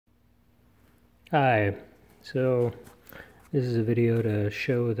Hi, so this is a video to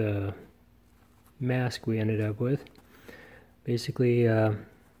show the mask we ended up with. Basically,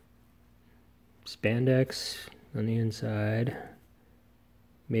 spandex on the inside,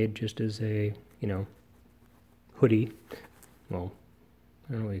 made just as a, hoodie. Well,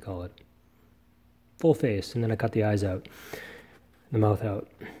 I don't know what you call it. Full face, and then I cut the eyes out, the mouth out.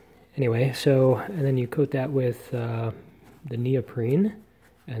 Anyway, and then you coat that with the neoprene,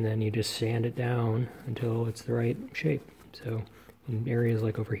 and then you just sand it down until it's the right shape. So in areas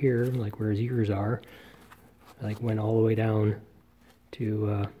like over here, like where his ears are, I went all the way down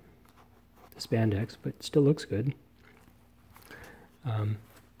to the spandex, but it still looks good.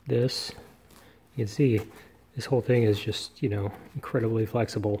 This, you can see, this whole thing is just, incredibly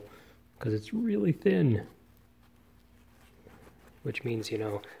flexible because it's really thin. Which means,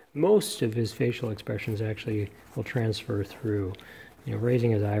 most of his facial expressions actually will transfer through. Raising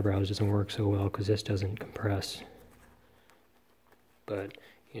his eyebrows doesn't work so well because this doesn't compress. But,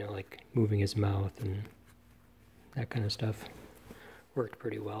 like moving his mouth and that kind of stuff worked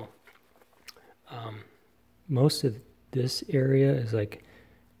pretty well. Most of this area is like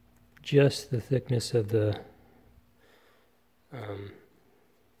just the thickness of the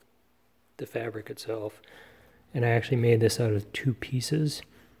fabric itself. And I actually made this out of 2 pieces.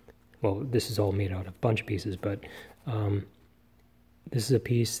 Well, this is all made out of a bunch of pieces, but this is a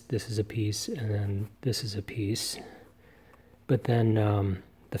piece, and then this is a piece. But then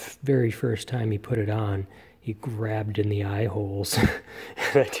the very first time he put it on, he grabbed in the eye holes, and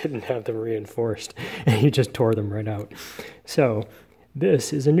I didn't have them reinforced, and he just tore them right out. So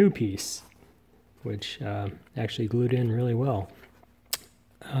this is a new piece, which actually glued in really well.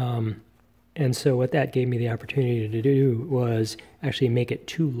 And so what that gave me the opportunity to do was actually make it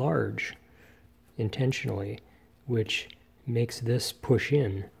too large intentionally, which makes this push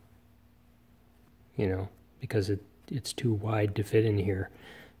in, because it's too wide to fit in here.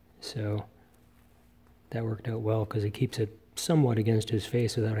 So that worked out well because it keeps it somewhat against his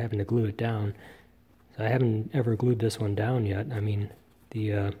face without having to glue it down. So I haven't ever glued this one down yet. I mean,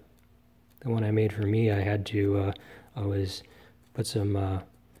 the one I made for me, I had to always put some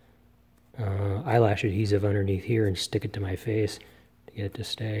eyelash adhesive underneath here and stick it to my face to get it to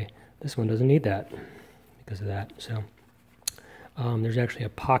stay. This one doesn't need that because of that. So there's actually a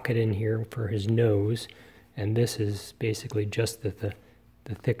pocket in here for his nose, and this is basically just the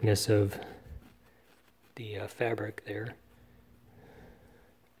thickness of the fabric there.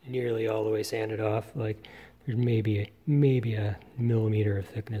 Nearly all the way sanded off. Like there's maybe a millimeter of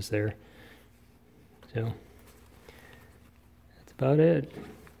thickness there. So that's about it.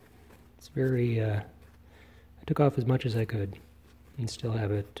 It's very, I took off as much as I could and still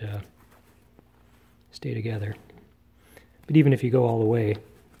have it stay together. But even if you go all the way,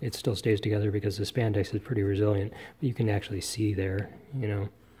 it still stays together because the spandex is pretty resilient. But you can actually see there,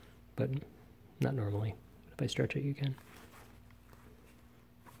 but not normally. If I stretch it, you can.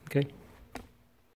 Okay.